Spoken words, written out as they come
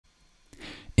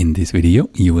In this video,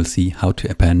 you will see how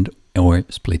to append or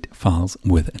split files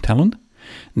with Talend.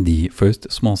 The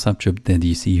first small subjob that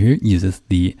you see here uses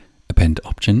the append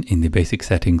option in the basic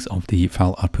settings of the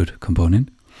file output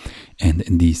component. And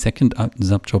the second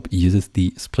subjob uses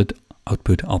the split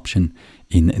output option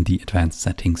in the advanced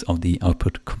settings of the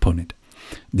output component.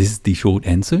 This is the short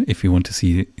answer. If you want to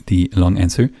see the long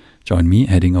answer, join me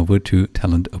heading over to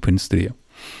Talend Open Studio.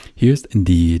 Here's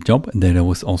the job that I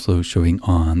was also showing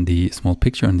on the small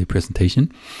picture on the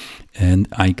presentation. And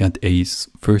I got a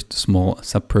first small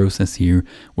sub-process here,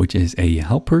 which is a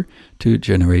helper to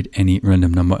generate any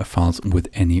random number of files with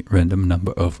any random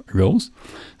number of rows.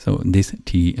 So this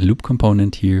T loop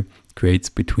component here creates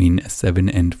between 7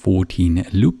 and 14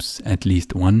 loops, at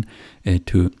least one,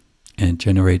 to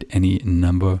generate any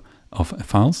number of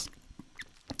files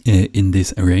in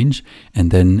this range. And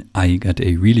then I got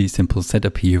a really simple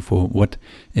setup here for what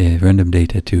random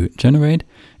data to generate.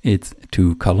 It's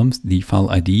two columns. The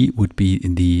file ID would be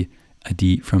the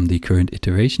ID from the current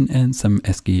iteration and some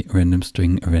ASCII random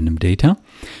string random data.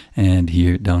 And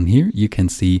here down here you can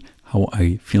see how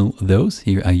I fill those.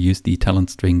 Here I use the Talend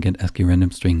string get ASCII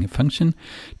random string function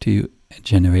to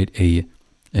generate a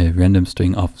random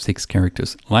string of 6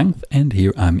 characters length, and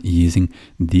here I'm using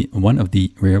one of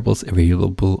the variables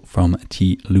available from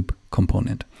T loop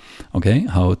component. Okay,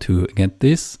 how to get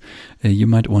this? You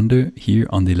might wonder. Here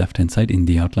on the left hand side in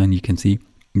the outline you can see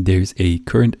there's a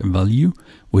current value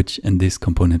which this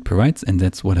component provides, and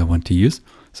that's what I want to use.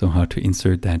 So how to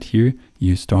insert that here?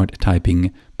 You start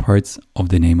typing parts of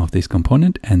the name of this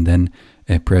component and then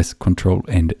press Ctrl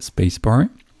and spacebar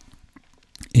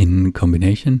in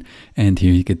combination, and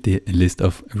here you get the list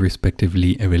of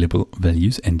respectively available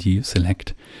values, and you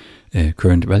select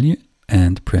current value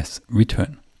and press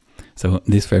return. So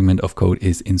this fragment of code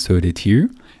is inserted here,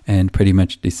 and pretty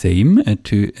much the same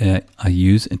I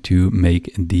use to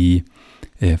make the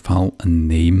file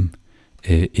name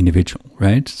individual,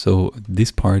 right? So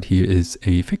this part here is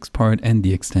a fixed part and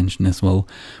the extension as well,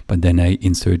 but then I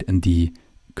insert the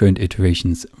current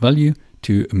iteration's value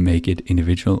to make it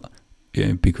individual,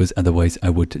 because otherwise I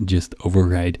would just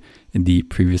override the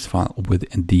previous file with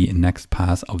the next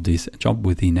pass of this job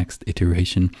with the next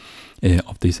iteration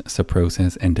of this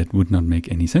subprocess, and that would not make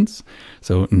any sense.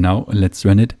 So now let's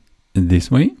run it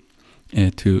this way.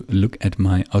 To look at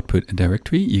my output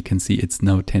directory, you can see it's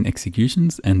now 10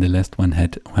 executions, and the last one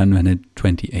had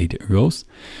 128 rows.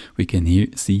 We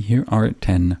can see here are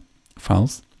 10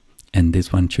 files, and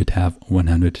this one should have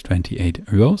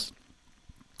 128 rows.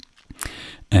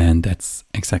 And that's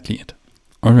exactly it.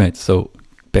 All right, so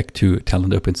back to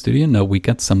Talend Open Studio. Now we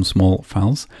got some small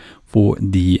files for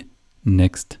the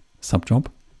next subjob,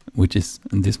 which is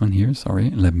this one here. Sorry,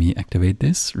 let me activate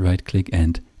this. Right click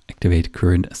and activate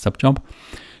current subjob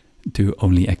to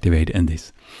only activate in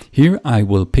this. Here I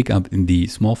will pick up the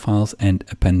small files and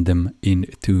append them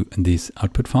into this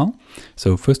output file.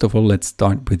 So first of all, let's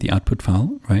start with the output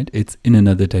file, right? It's in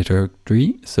another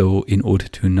directory. So in order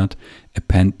to not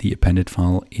append the appended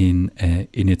file in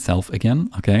itself again,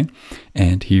 okay?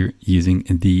 And here using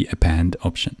the append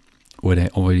option, what I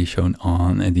already shown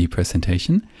on the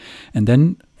presentation. And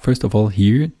then first of all,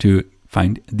 here to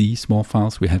find the small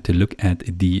files, we have to look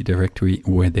at the directory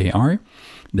where they are.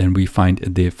 Then we find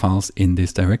the files in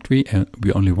this directory.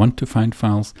 We only want to find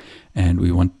files, and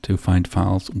we want to find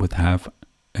files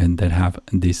that have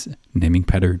this naming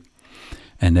pattern.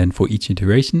 And then for each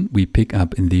iteration, we pick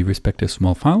up in the respective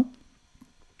small file.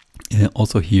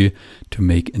 Also here, to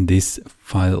make this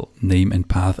file name and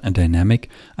path dynamic,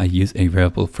 I use a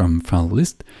variable from file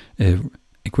list,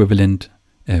 equivalent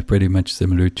pretty much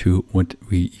similar to what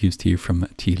we used here from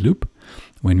T loop.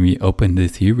 When we open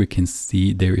this here, we can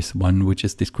see there is one which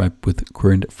is described with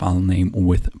current file name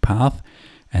with path,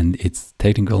 and its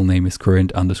technical name is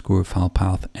current underscore file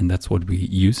path, and that's what we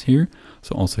use here.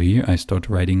 So also here I start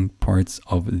writing parts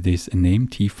of this name,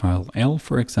 T file L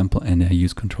for example, and I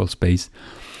use Control space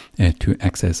to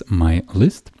access my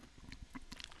list.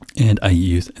 And I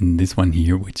use this one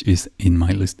here, which is in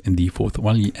my list in the fourth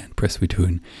value, and press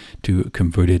return to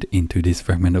convert it into this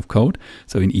fragment of code.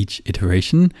 So in each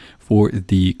iteration for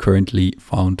the currently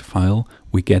found file,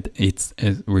 we get its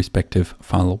respective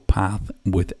file path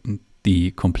with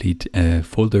the complete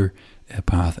folder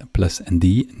path plus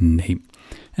the name.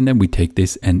 And then we take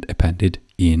this and append it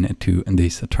into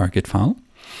this target file.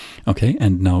 Okay,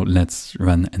 and now let's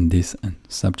run this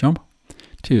subjob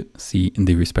to see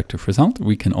the respective result.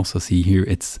 We can also see here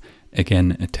it's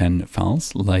again 10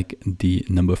 files, like the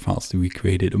number of files that we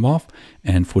created above,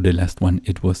 and for the last one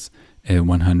it was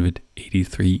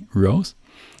 183 rows.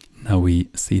 Now we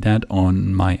see that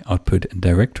on my output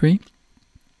directory.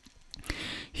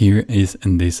 here is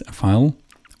in this file,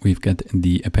 we've got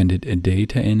the appended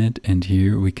data in it, and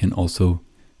here we can also,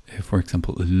 for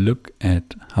example, look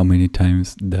at how many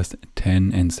times does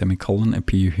 10 and semicolon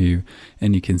appear here,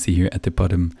 and you can see here at the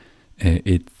bottom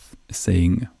it's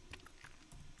saying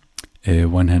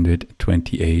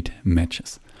 128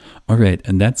 matches. Alright,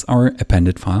 and that's our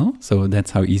appended file. So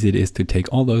that's how easy it is to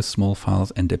take all those small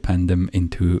files and append them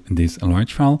into this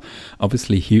large file.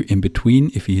 Obviously here in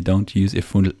between, if you don't use a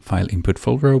full file input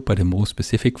full row, but a more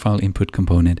specific file input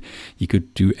component, you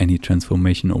could do any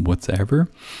transformation or whatsoever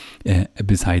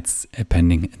besides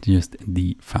appending just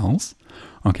the files.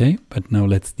 Okay, but now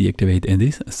let's deactivate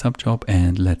this subjob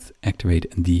and let's activate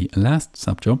the last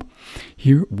subjob.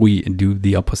 Here we do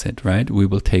the opposite, right? We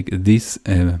will take this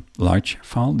large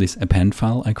file, this append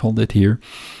file, I called it here,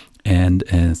 and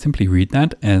simply read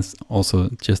that as also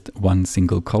just one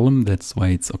single column. That's why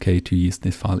it's okay to use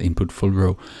this file input full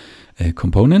row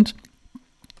component.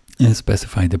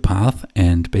 Specify the path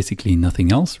and basically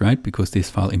nothing else, right? Because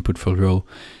this file input full row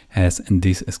has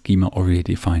this schema already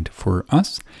defined for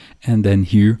us. And then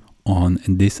here on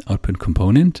this output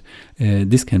component,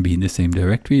 this can be in the same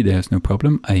directory, there's no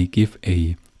problem. I give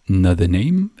another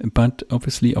name, but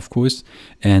obviously, of course,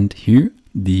 and here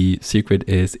the secret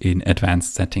is in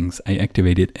advanced settings. I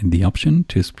activated the option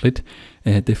to split.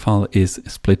 The file is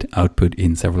split output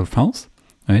in several files,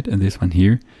 right? And this one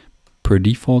here, per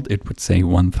default, it would say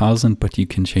 1000, but you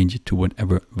can change it to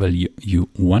whatever value you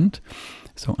want.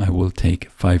 So I will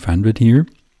take 500 here,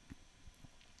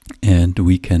 and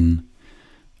we can,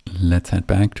 let's head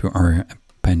back to our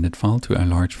appended file, to our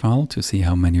large file, to see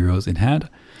how many rows it had.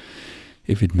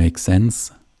 If it makes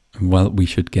sense, well, we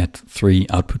should get 3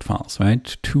 output files,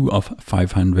 right? 2 of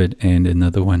 500 and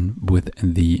another one with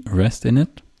the rest in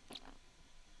it.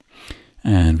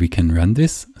 And we can run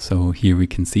this. So here we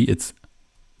can see it's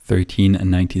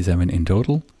 1397 in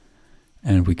total,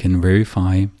 and we can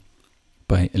verify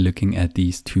by looking at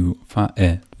these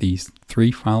these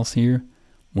 3 files here,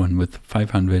 one with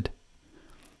 500,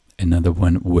 another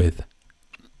one with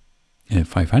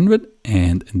 500,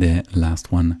 and the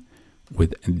last one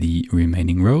with the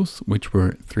remaining rows, which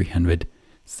were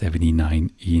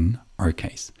 379 in our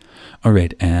case. All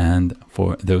right, and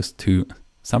for those 2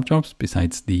 subjobs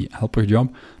besides the helper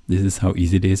job, this is how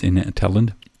easy it is in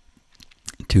Talend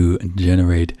to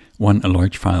generate one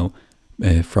large file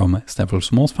from several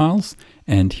small files,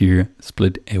 and here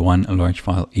split one large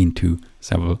file into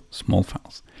several small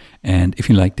files. And if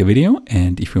you liked the video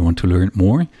and if you want to learn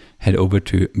more, head over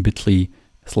to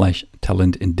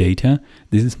bit.ly/Talend data.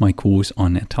 This is my course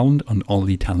on Talend, on all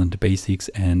the Talend basics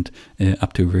and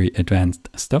up to very advanced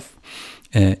stuff.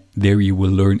 There you will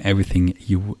learn everything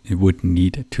you would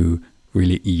need to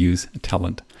really use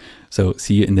Talend. So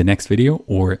see you in the next video,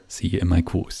 or see you in my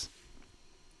course.